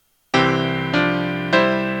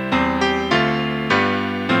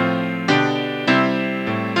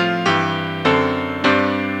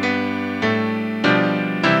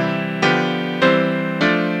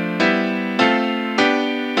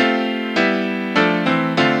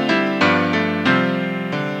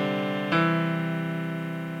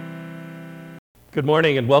Good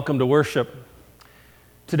morning and welcome to worship.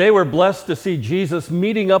 Today we're blessed to see Jesus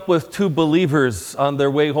meeting up with two believers on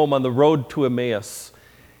their way home on the road to Emmaus.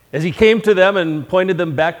 As he came to them and pointed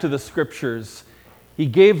them back to the scriptures, he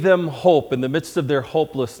gave them hope in the midst of their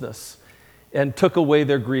hopelessness and took away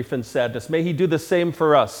their grief and sadness. May he do the same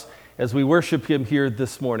for us as we worship him here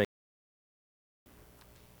this morning.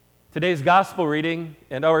 Today's gospel reading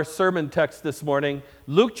and our sermon text this morning,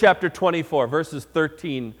 Luke chapter 24, verses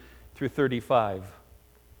 13 through 35.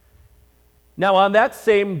 Now on that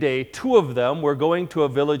same day, two of them were going to a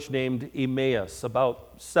village named Emmaus,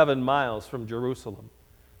 about 7 miles from Jerusalem.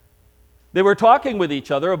 They were talking with each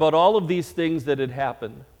other about all of these things that had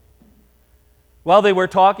happened. While they were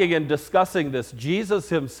talking and discussing this, Jesus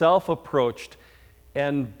himself approached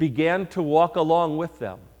and began to walk along with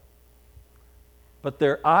them. But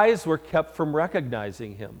their eyes were kept from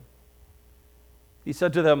recognizing him. He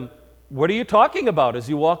said to them, "What are you talking about as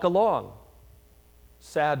you walk along?"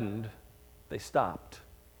 Saddened, they stopped.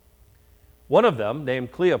 One of them,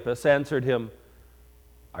 named Cleopas, answered him,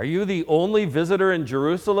 "Are you the only visitor in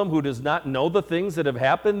Jerusalem who does not know the things that have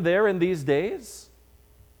happened there in these days?"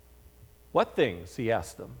 "What things?" he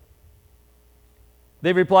asked them.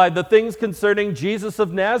 They replied, "The things concerning Jesus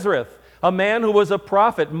of Nazareth, a man who was a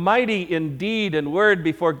prophet, mighty in deed and word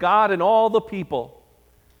before God and all the people.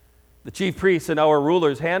 The chief priests and our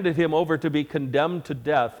rulers handed him over to be condemned to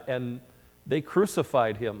death, and they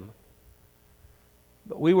crucified him.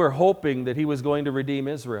 But we were hoping that he was going to redeem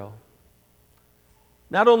Israel.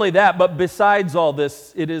 Not only that, but besides all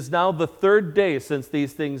this, it is now the third day since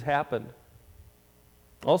these things happened."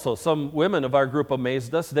 Also, some women of our group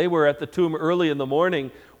amazed us. They were at the tomb early in the morning.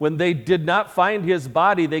 When they did not find his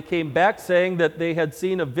body, they came back saying that they had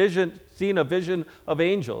seen a vision of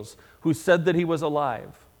angels who said that he was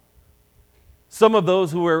alive. Some of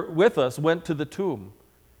those who were with us went to the tomb.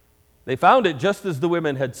 They found it just as the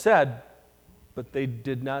women had said, but they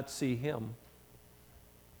did not see him.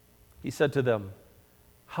 He said to them,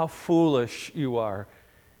 "How foolish you are,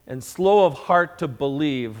 and slow of heart to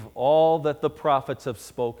believe all that the prophets have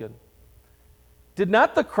spoken. Did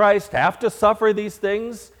not the Christ have to suffer these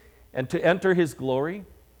things and to enter his glory?"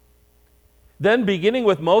 Then, beginning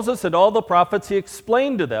with Moses and all the prophets, he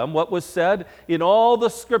explained to them what was said in all the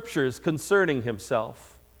scriptures concerning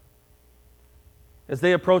himself. As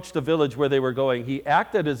they approached the village where they were going, he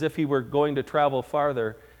acted as if he were going to travel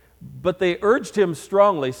farther, but they urged him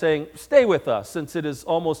strongly, saying, "Stay with us, since it is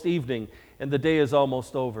almost evening and the day is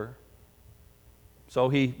almost over." So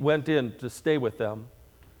he went in to stay with them.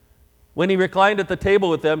 When he reclined at the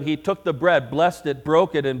table with them, he took the bread, blessed it,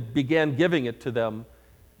 broke it, and began giving it to them.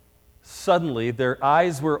 Suddenly their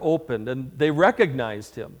eyes were opened, and they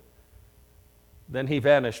recognized him. Then he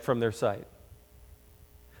vanished from their sight.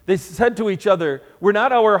 They said to each other, "Were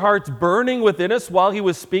not our hearts burning within us while he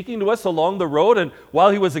was speaking to us along the road and while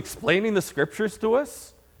he was explaining the scriptures to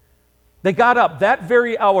us?" They got up that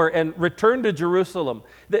very hour and returned to Jerusalem.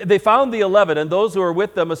 They found the 11 and those who were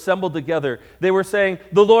with them assembled together. They were saying,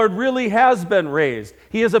 "The Lord really has been raised.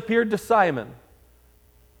 He has appeared to Simon."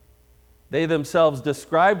 They themselves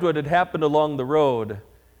described what had happened along the road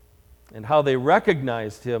and how they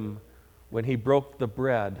recognized him when he broke the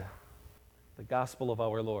bread. The gospel of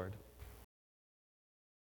our Lord.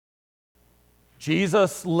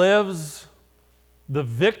 Jesus lives, the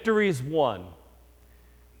victory's won.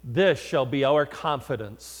 This shall be our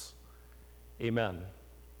confidence. Amen.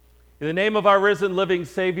 In the name of our risen, living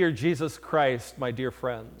Savior, Jesus Christ, my dear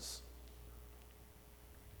friends,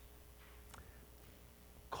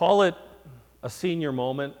 call it a senior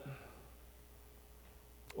moment,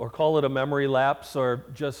 or call it a memory lapse, or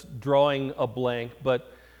just drawing a blank,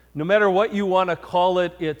 but no matter what you want to call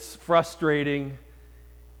it, it's frustrating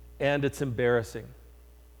and it's embarrassing.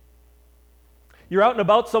 You're out and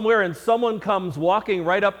about somewhere and someone comes walking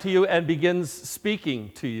right up to you and begins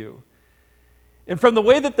speaking to you. And from the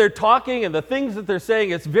way that they're talking and the things that they're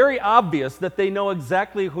saying, it's very obvious that they know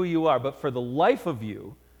exactly who you are, but for the life of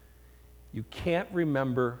you, you can't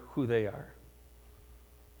remember who they are.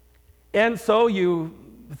 And so you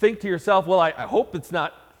think to yourself, well, I hope it's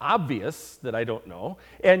not obvious that I don't know.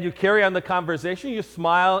 And you carry on the conversation, you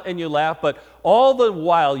smile and you laugh, but all the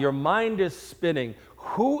while your mind is spinning.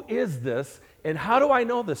 Who is this and how do I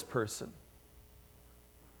know this person?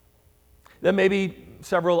 Then maybe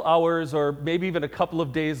several hours or maybe even a couple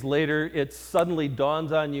of days later, it suddenly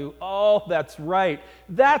dawns on you, oh, that's right.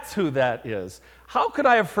 That's who that is. How could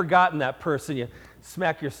I have forgotten that person? You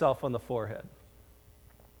smack yourself on the forehead.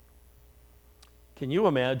 Can you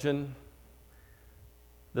imagine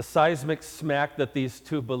the seismic smack that these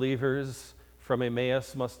two believers from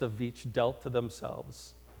Emmaus must have each dealt to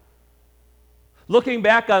themselves? Looking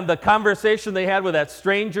back on the conversation they had with that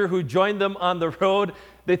stranger who joined them on the road,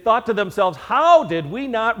 they thought to themselves, how did we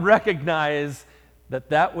not recognize that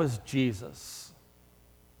that was Jesus?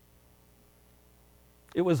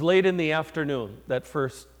 It was late in the afternoon, that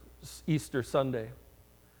first Easter Sunday.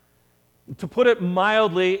 To put it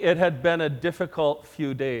mildly, it had been a difficult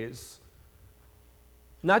few days.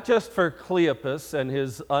 Not just for Cleopas and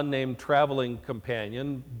his unnamed traveling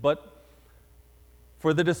companion, but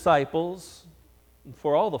for the disciples, and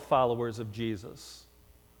for all the followers of Jesus.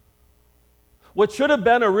 What should have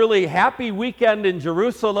been a really happy weekend in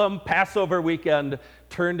Jerusalem, Passover weekend,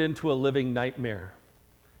 turned into a living nightmare.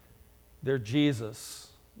 Their Jesus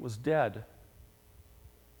was dead.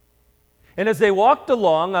 And as they walked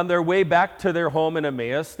along on their way back to their home in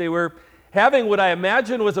Emmaus, they were having what I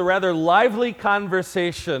imagine was a rather lively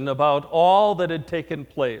conversation about all that had taken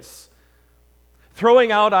place.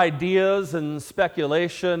 Throwing out ideas and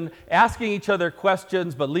speculation, asking each other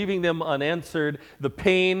questions but leaving them unanswered, the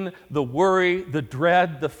pain, the worry, the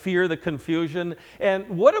dread, the fear, the confusion. And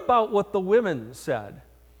what about what the women said?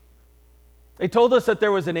 They told us that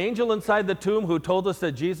there was an angel inside the tomb who told us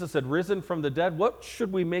that Jesus had risen from the dead. What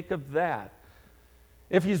should we make of that?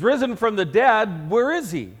 If he's risen from the dead, where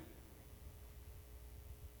is he?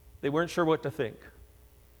 They weren't sure what to think.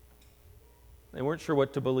 They weren't sure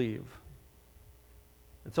what to believe.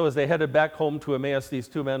 And so as they headed back home to Emmaus, these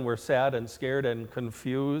two men were sad and scared and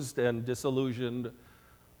confused and disillusioned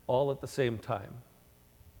all at the same time.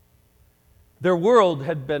 Their world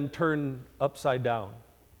had been turned upside down.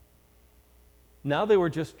 Now they were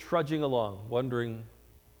just trudging along, wondering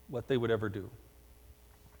what they would ever do.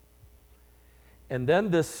 And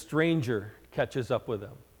then this stranger catches up with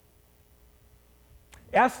them.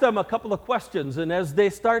 Ask them a couple of questions, and as they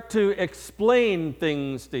start to explain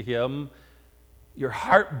things to him, your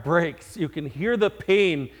heart breaks. You can hear the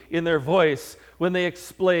pain in their voice when they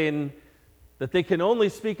explain that they can only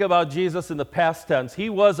speak about Jesus in the past tense. He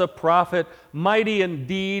was a prophet, mighty in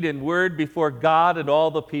deed and word before God and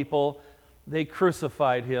all the people. They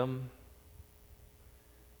crucified him.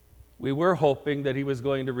 We were hoping that he was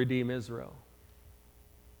going to redeem Israel.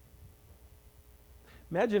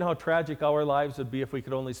 Imagine how tragic our lives would be if we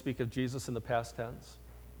could only speak of Jesus in the past tense.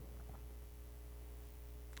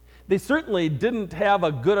 They certainly didn't have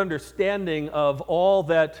a good understanding of all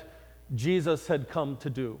that Jesus had come to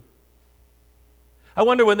do. I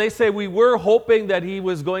wonder, when they say we were hoping that he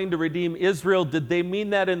was going to redeem Israel, did they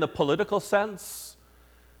mean that in the political sense?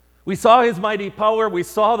 We saw his mighty power. We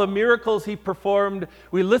saw the miracles he performed.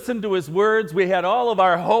 We listened to his words. We had all of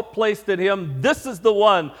our hope placed in him. This is the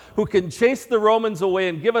one who can chase the Romans away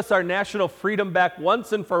and give us our national freedom back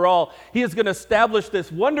once and for all. He is going to establish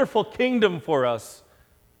this wonderful kingdom for us.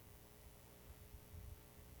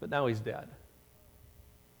 But now he's dead.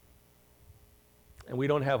 And we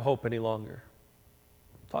don't have hope any longer.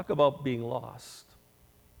 Talk about being lost.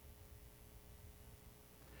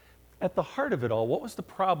 At the heart of it all, what was the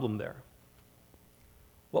problem there?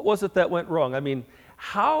 What was it that went wrong? I mean,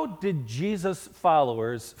 how did Jesus'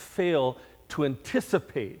 followers fail to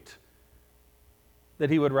anticipate that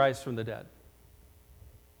he would rise from the dead?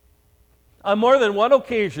 On more than one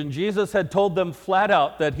occasion, Jesus had told them flat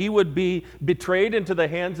out that he would be betrayed into the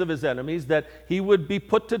hands of his enemies, that he would be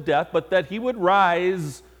put to death, but that he would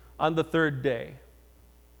rise on the third day.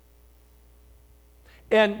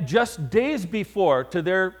 And just days before, to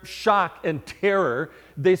their shock and terror,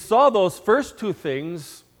 they saw those first two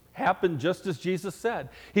things happen just as Jesus said.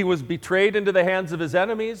 He was betrayed into the hands of his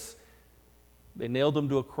enemies. They nailed him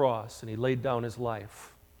to a cross, and he laid down his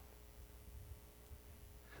life.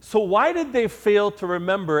 So why did they fail to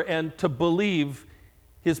remember and to believe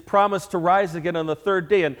his promise to rise again on the third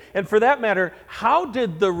day? And for that matter, how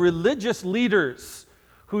did the religious leaders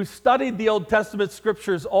who studied the Old Testament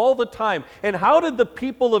scriptures all the time, and how did the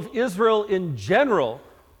people of Israel in general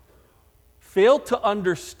fail to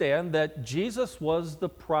understand that Jesus was the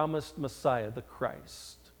promised Messiah, the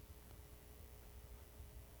Christ?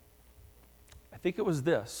 I think it was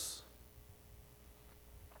this.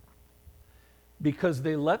 Because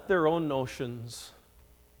they let their own notions,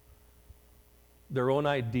 their own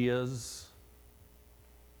ideas,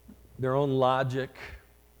 their own logic,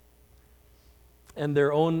 and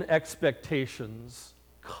their own expectations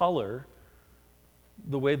color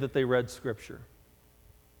the way that they read Scripture.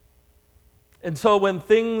 And so when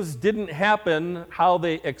things didn't happen how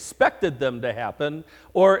they expected them to happen,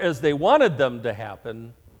 or as they wanted them to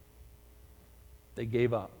happen, they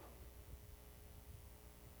gave up.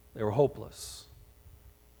 They were hopeless.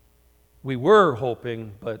 We were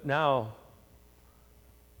hoping, but now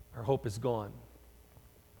our hope is gone.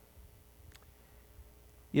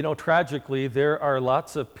 You know, tragically, there are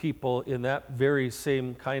lots of people in that very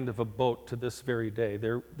same kind of a boat to this very day.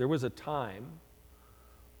 There was a time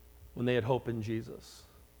when they had hope in Jesus.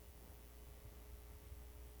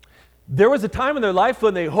 There was a time in their life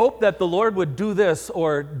when they hoped that the Lord would do this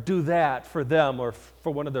or do that for them or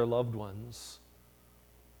for one of their loved ones.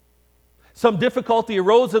 Some difficulty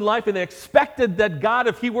arose in life and they expected that God,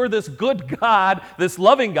 if He were this good God, this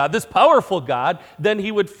loving God, this powerful God, then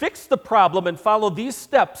He would fix the problem and follow these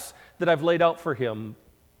steps that I've laid out for Him.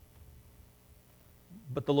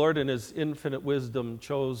 But the Lord in His infinite wisdom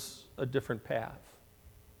chose a different path.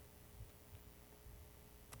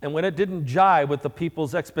 And when it didn't jive with the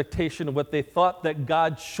people's expectation of what they thought that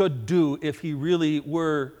God should do if He really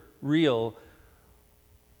were real,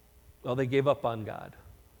 well, they gave up on God.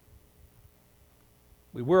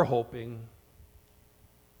 We were hoping,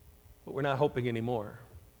 but we're not hoping anymore.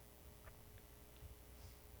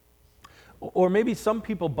 Or maybe some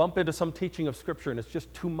people bump into some teaching of Scripture and it's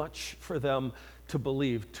just too much for them to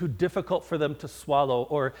believe, too difficult for them to swallow,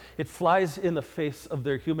 or it flies in the face of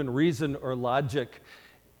their human reason or logic.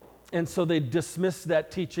 And so they dismiss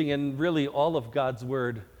that teaching and really all of God's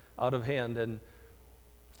Word out of hand. And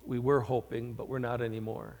we were hoping, but we're not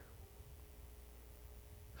anymore.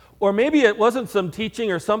 Or maybe it wasn't some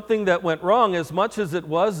teaching or something that went wrong as much as it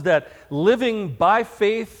was that living by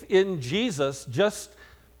faith in Jesus just,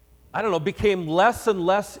 became less and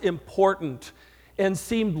less important and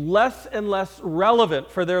seemed less and less relevant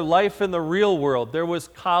for their life in the real world. There was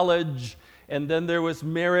college, and then there was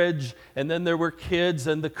marriage, and then there were kids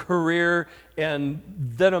and the career, and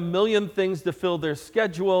then a million things to fill their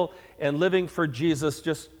schedule, and living for Jesus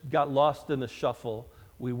just got lost in the shuffle.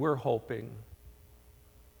 We were hoping,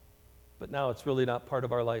 but now it's really not part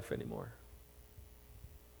of our life anymore.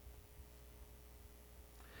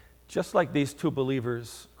 Just like these two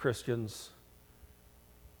believers, Christians,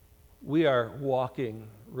 we are walking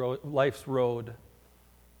life's road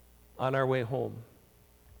on our way home.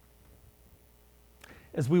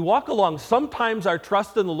 As we walk along, sometimes our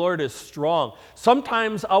trust in the Lord is strong.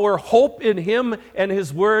 Sometimes our hope in Him and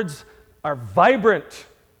His words are vibrant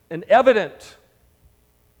and evident.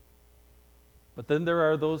 But then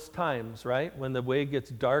there are those times, right, when the way gets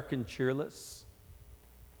dark and cheerless,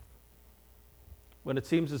 when it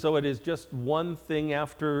seems as though it is just one thing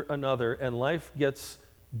after another and life gets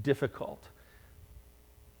difficult.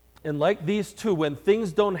 And like these two, when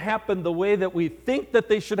things don't happen the way that we think that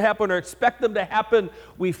they should happen or expect them to happen,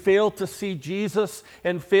 we fail to see Jesus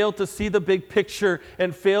and fail to see the big picture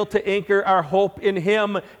and fail to anchor our hope in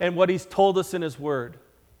Him and what He's told us in His Word.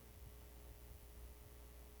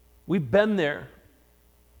 We've been there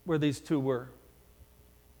where these two were.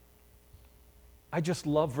 I just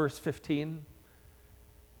love verse 15.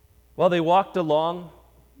 While they walked along,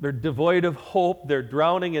 they're devoid of hope, they're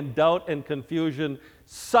drowning in doubt and confusion.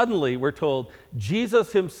 Suddenly, we're told,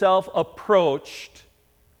 Jesus Himself approached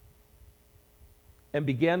and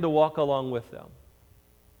began to walk along with them.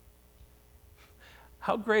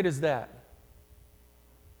 How great is that?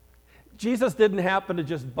 Jesus didn't happen to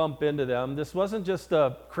just bump into them. This wasn't just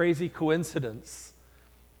a crazy coincidence.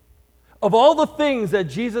 Of all the things that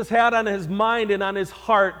Jesus had on His mind and on His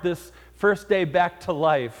heart this first day back to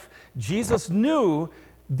life, Jesus knew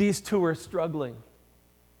these two were struggling.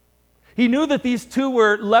 He knew that these two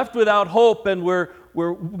were left without hope and were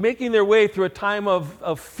making their way through a time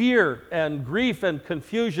of fear and grief and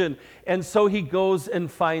confusion, and so He goes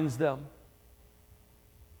and finds them.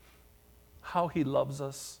 How He loves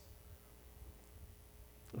us.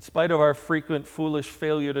 In spite of our frequent foolish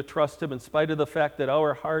failure to trust Him, in spite of the fact that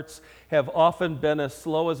our hearts have often been as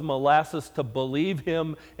slow as molasses to believe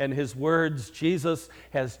Him and His words, Jesus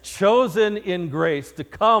has chosen in grace to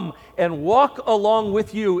come and walk along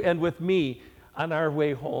with you and with me on our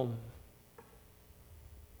way home.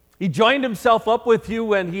 He joined Himself up with you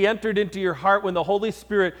when He entered into your heart, when the Holy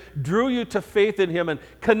Spirit drew you to faith in Him and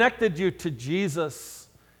connected you to Jesus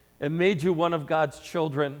and made you one of God's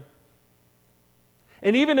children.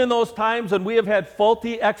 And even in those times when we have had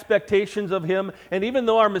faulty expectations of Him, and even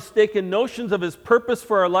though our mistaken notions of His purpose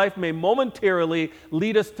for our life may momentarily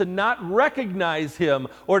lead us to not recognize Him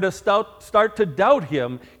or to start to doubt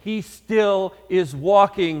Him, He still is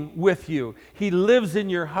walking with you. He lives in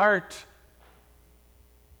your heart.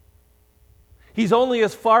 He's only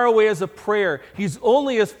as far away as a prayer. He's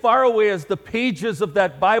only as far away as the pages of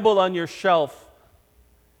that Bible on your shelf.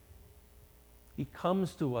 He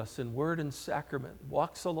comes to us in word and sacrament,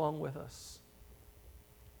 walks along with us.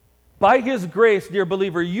 By His grace, dear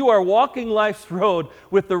believer, you are walking life's road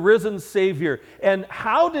with the risen Savior. And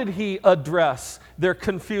how did He address their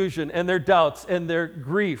confusion and their doubts and their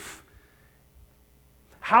grief?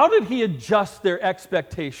 How did he adjust their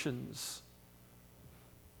expectations?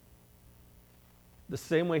 The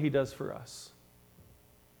same way he does for us.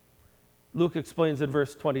 Luke explains in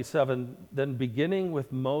verse 27, then beginning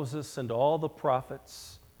with Moses and all the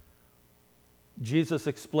prophets, Jesus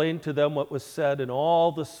explained to them what was said in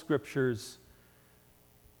all the scriptures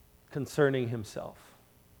concerning himself.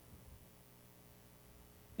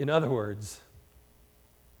 In other words,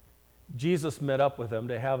 Jesus met up with them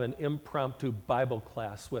to have an impromptu Bible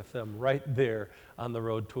class with them right there on the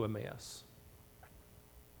road to Emmaus.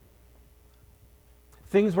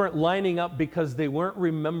 Things weren't lining up because they weren't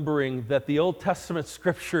remembering that the Old Testament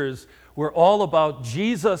scriptures were all about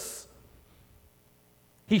Jesus.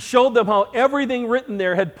 He showed them how everything written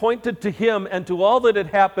there had pointed to him and to all that had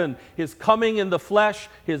happened, his coming in the flesh,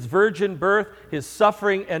 his virgin birth, his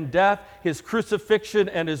suffering and death, his crucifixion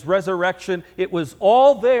and his resurrection. It was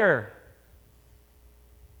all there.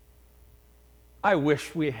 I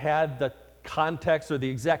wish we had the context or the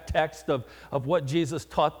exact text of what Jesus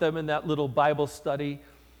taught them in that little Bible study.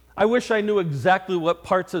 I wish I knew exactly what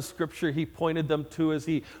parts of Scripture he pointed them to as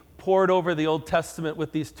he poured over the Old Testament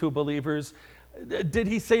with these two believers. Did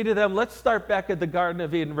he say to them, let's start back at the Garden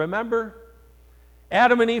of Eden. Remember?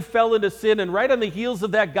 Adam and Eve fell into sin, and right on the heels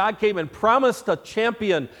of that, God came and promised a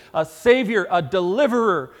champion, a savior, a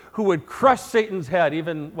deliverer who would crush Satan's head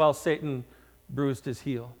even while Satan bruised his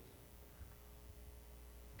heel.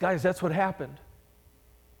 Guys, that's what happened.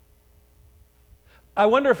 I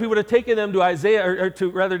wonder if he would have taken them to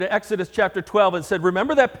to Exodus chapter 12 and said,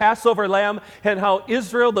 remember that Passover lamb and how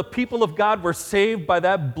Israel, the people of God, were saved by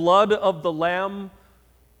that blood of the lamb?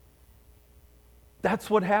 That's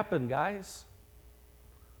what happened, guys.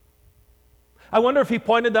 I wonder if he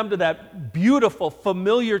pointed them to that beautiful,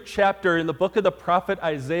 familiar chapter in the book of the prophet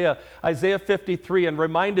Isaiah, Isaiah 53, and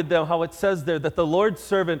reminded them how it says there that the Lord's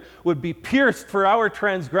servant would be pierced for our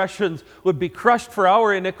transgressions, would be crushed for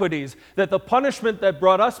our iniquities, that the punishment that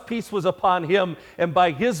brought us peace was upon him, and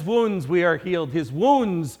by his wounds we are healed. His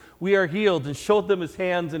wounds we are healed, and showed them his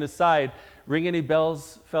hands and his side. Ring any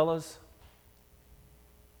bells, fellas?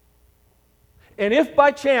 And if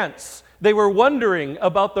by chance they were wondering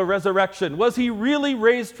about the resurrection, was he really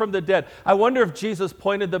raised from the dead? I wonder if Jesus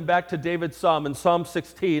pointed them back to David's psalm in Psalm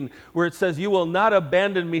 16, where it says, you will not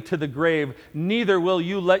abandon me to the grave, neither will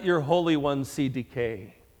you let your Holy One see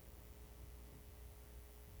decay.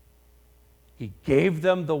 He gave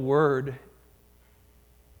them the word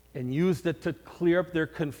and used it to clear up their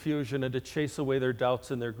confusion and to chase away their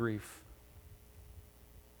doubts and their grief.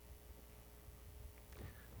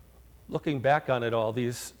 Looking back on it all,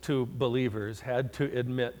 these two believers had to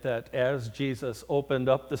admit that as Jesus opened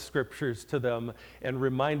up the scriptures to them and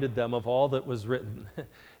reminded them of all that was written,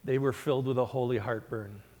 they were filled with a holy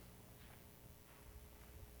heartburn.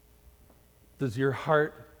 Does your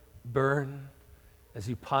heart burn as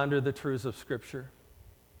you ponder the truths of Scripture?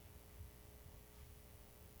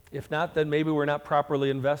 If not, then maybe we're not properly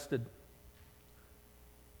invested.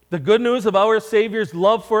 The good news of our Savior's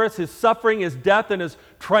love for us, his suffering, his death, and his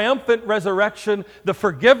triumphant resurrection, the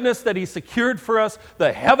forgiveness that he secured for us,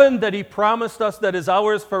 the heaven that he promised us that is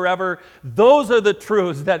ours forever, those are the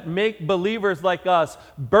truths that make believers like us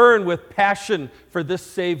burn with passion for this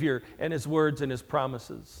Savior and his words and his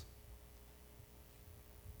promises.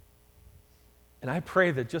 And I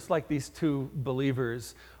pray that just like these two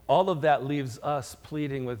believers, all of that leaves us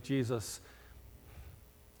pleading with Jesus,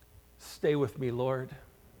 stay with me, Lord.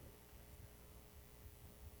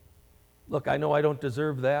 Look, I know I don't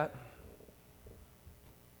deserve that.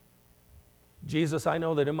 Jesus, I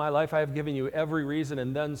know that in my life I have given you every reason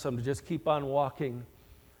and then some to just keep on walking,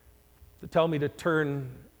 to tell me to turn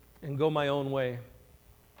and go my own way.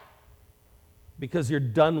 Because you're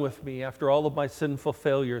done with me after all of my sinful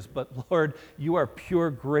failures. But Lord, you are pure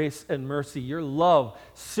grace and mercy. Your love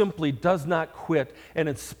simply does not quit. And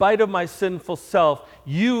in spite of my sinful self,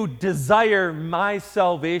 you desire my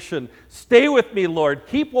salvation. Stay with me, Lord.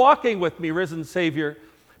 Keep walking with me, risen Savior.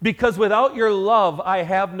 Because without your love, I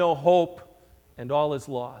have no hope, and all is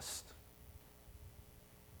lost.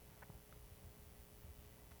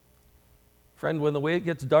 Friend, when the way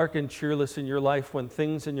gets dark and cheerless in your life, when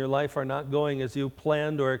things in your life are not going as you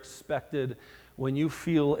planned or expected, when you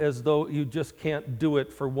feel as though you just can't do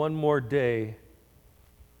it for one more day,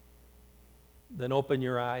 then open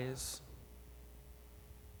your eyes.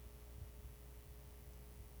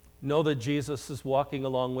 Know that Jesus is walking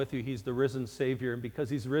along with you. He's the risen Savior, and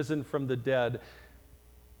because he's risen from the dead,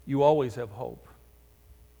 you always have hope.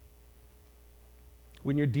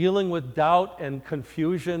 When you're dealing with doubt and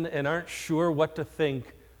confusion and aren't sure what to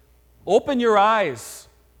think, open your eyes,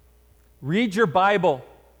 read your Bible,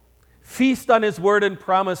 Feast on his word and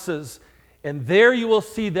promises, and there you will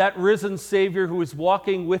see that risen Savior who is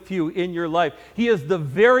walking with you in your life. He is the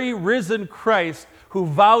very risen Christ who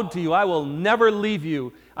vowed to you, I will never leave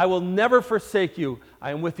you. I will never forsake you.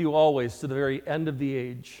 I am with you always to the very end of the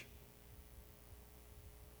age.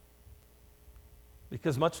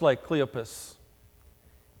 Because much like Cleopas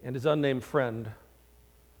and his unnamed friend,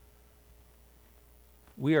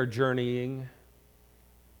 we are journeying,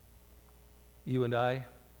 you and I.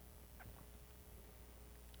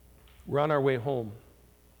 We're on our way home.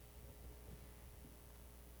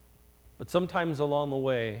 But sometimes along the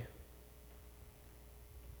way,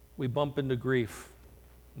 we bump into grief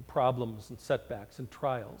and problems and setbacks and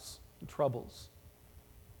trials and troubles.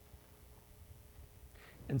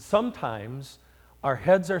 And sometimes our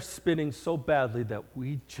heads are spinning so badly that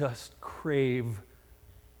we just crave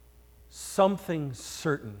something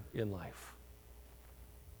certain in life.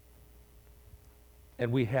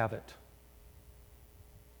 And we have it.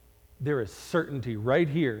 There is certainty right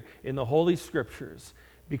here in the Holy Scriptures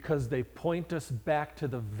because they point us back to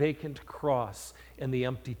the vacant cross and the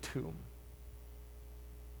empty tomb.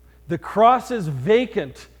 The cross is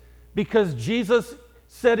vacant because Jesus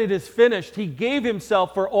said it is finished. He gave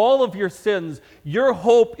himself for all of your sins. Your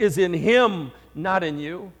hope is in him, not in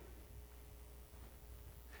you.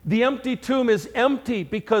 The empty tomb is empty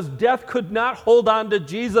because death could not hold on to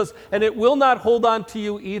Jesus, and it will not hold on to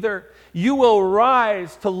you either. You will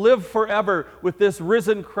rise to live forever with this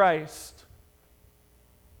risen Christ.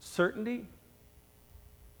 Certainty?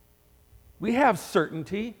 We have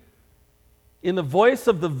certainty in the voice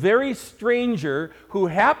of the very stranger who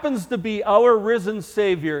happens to be our risen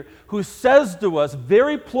Savior, who says to us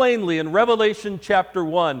very plainly in Revelation chapter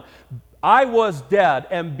 1, I was dead,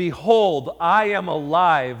 and behold, I am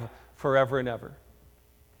alive forever and ever.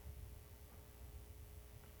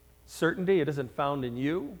 Certainty, it isn't found in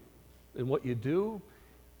you, in what you do.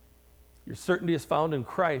 Your certainty is found in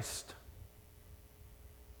Christ.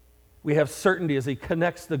 We have certainty as he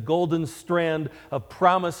connects the golden strand of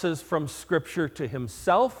promises from Scripture to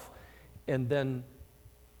himself and then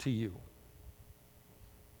to you.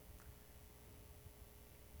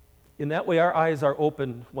 In that way, our eyes are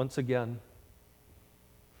opened once again.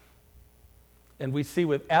 And we see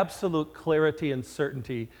with absolute clarity and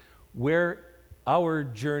certainty where our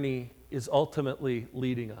journey is ultimately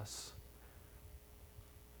leading us.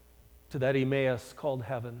 To that Emmaus called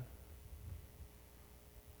heaven.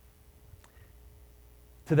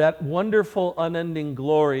 To that wonderful, unending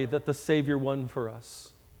glory that the Savior won for us.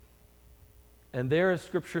 And there, as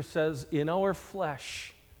Scripture says, in our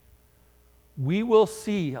flesh, we will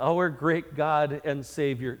see our great God and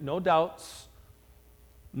Savior. No doubts,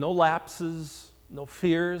 no lapses, no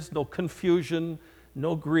fears, no confusion,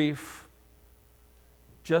 no grief.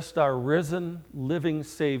 Just our risen, living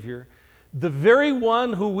Savior. The very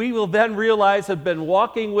one who we will then realize have been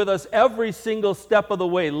walking with us every single step of the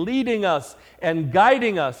way, leading us and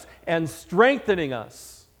guiding us and strengthening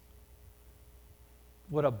us.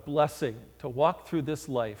 What a blessing to walk through this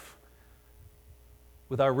life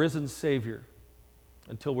with our risen Savior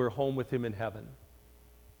until we're home with him in heaven.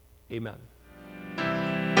 Amen.